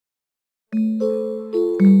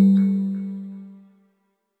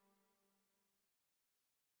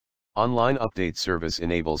Online Update Service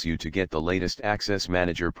enables you to get the latest Access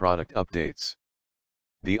Manager product updates.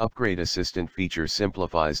 The Upgrade Assistant feature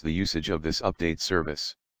simplifies the usage of this update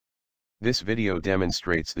service. This video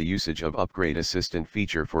demonstrates the usage of Upgrade Assistant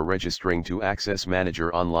feature for registering to Access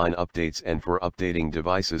Manager online updates and for updating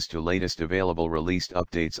devices to latest available released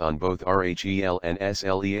updates on both RHEL and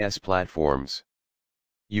SLES platforms.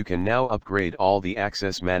 You can now upgrade all the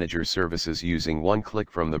Access Manager services using one click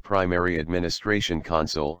from the primary administration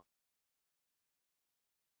console.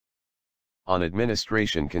 On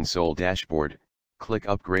Administration Console dashboard, click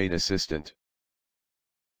Upgrade Assistant.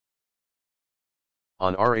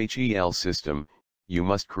 On RHEL system, you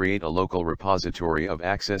must create a local repository of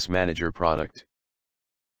Access Manager product.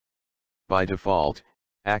 By default,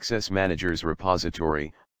 Access Manager's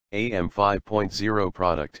repository, AM 5.0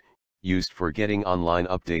 product, used for getting online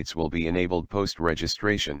updates will be enabled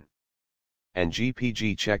post-registration. And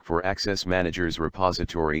GPG check for Access Manager's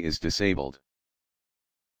repository is disabled.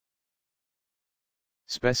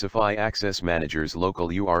 Specify Access Manager's local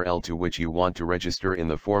URL to which you want to register in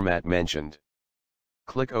the format mentioned.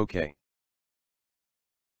 Click OK.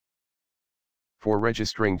 For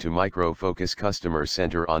registering to Microfocus Customer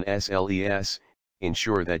Center on SLES,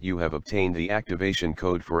 ensure that you have obtained the activation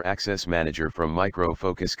code for Access Manager from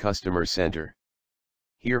Microfocus Customer Center.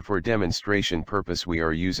 Here for demonstration purpose we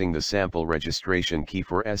are using the sample registration key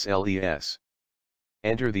for SLES.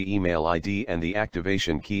 Enter the email ID and the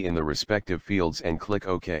activation key in the respective fields and click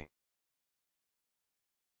OK.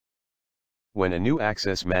 When a new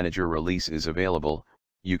Access Manager release is available,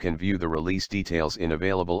 you can view the release details in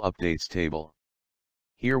Available Updates table.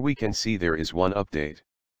 Here we can see there is one update.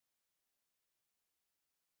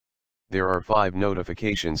 There are 5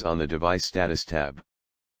 notifications on the Device Status tab.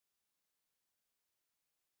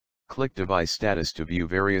 Click Device Status to view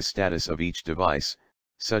various status of each device,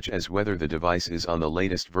 such as whether the device is on the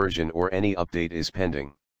latest version or any update is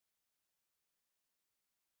pending.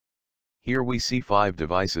 Here we see 5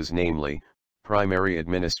 devices, namely, Primary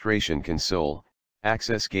Administration Console,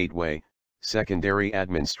 Access Gateway, Secondary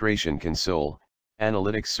Administration Console,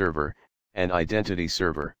 Analytics Server, and Identity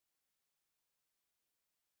Server.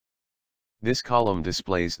 This column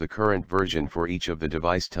displays the current version for each of the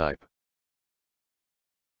device type.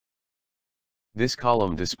 This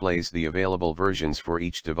column displays the available versions for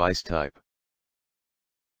each device type.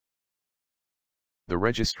 The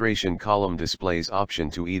registration column displays option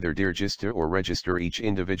to either deregister or register each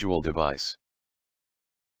individual device.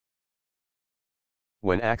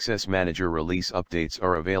 When Access Manager release updates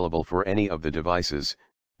are available for any of the devices,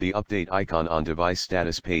 the update icon on device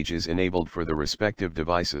status page is enabled for the respective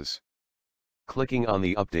devices. Clicking on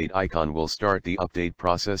the update icon will start the update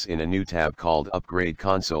process in a new tab called Upgrade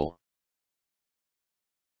Console.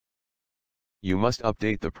 You must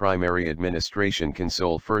update the primary administration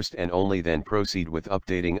console first and only then proceed with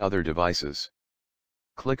updating other devices.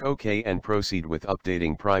 Click OK and proceed with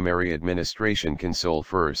updating primary administration console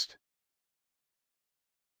first.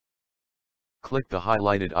 Click the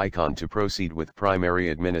highlighted icon to proceed with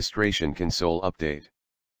primary administration console update.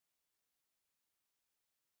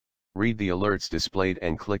 Read the alerts displayed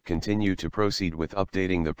and click Continue to proceed with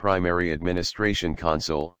updating the primary administration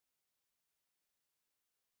console.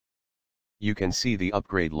 You can see the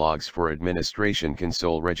upgrade logs for Administration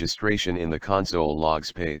Console registration in the Console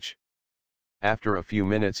Logs page. After a few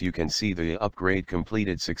minutes you can see the upgrade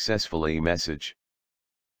completed successfully message.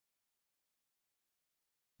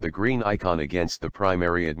 The green icon against the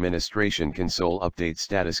Primary Administration Console update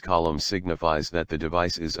status column signifies that the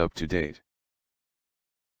device is up to date.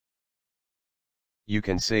 You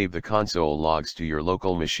can save the console logs to your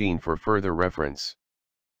local machine for further reference.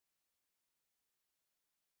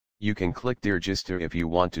 You can click Deregister if you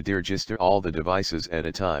want to deregister all the devices at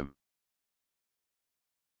a time.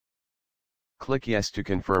 Click Yes to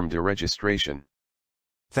confirm deregistration.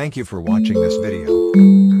 Thank you for watching this video.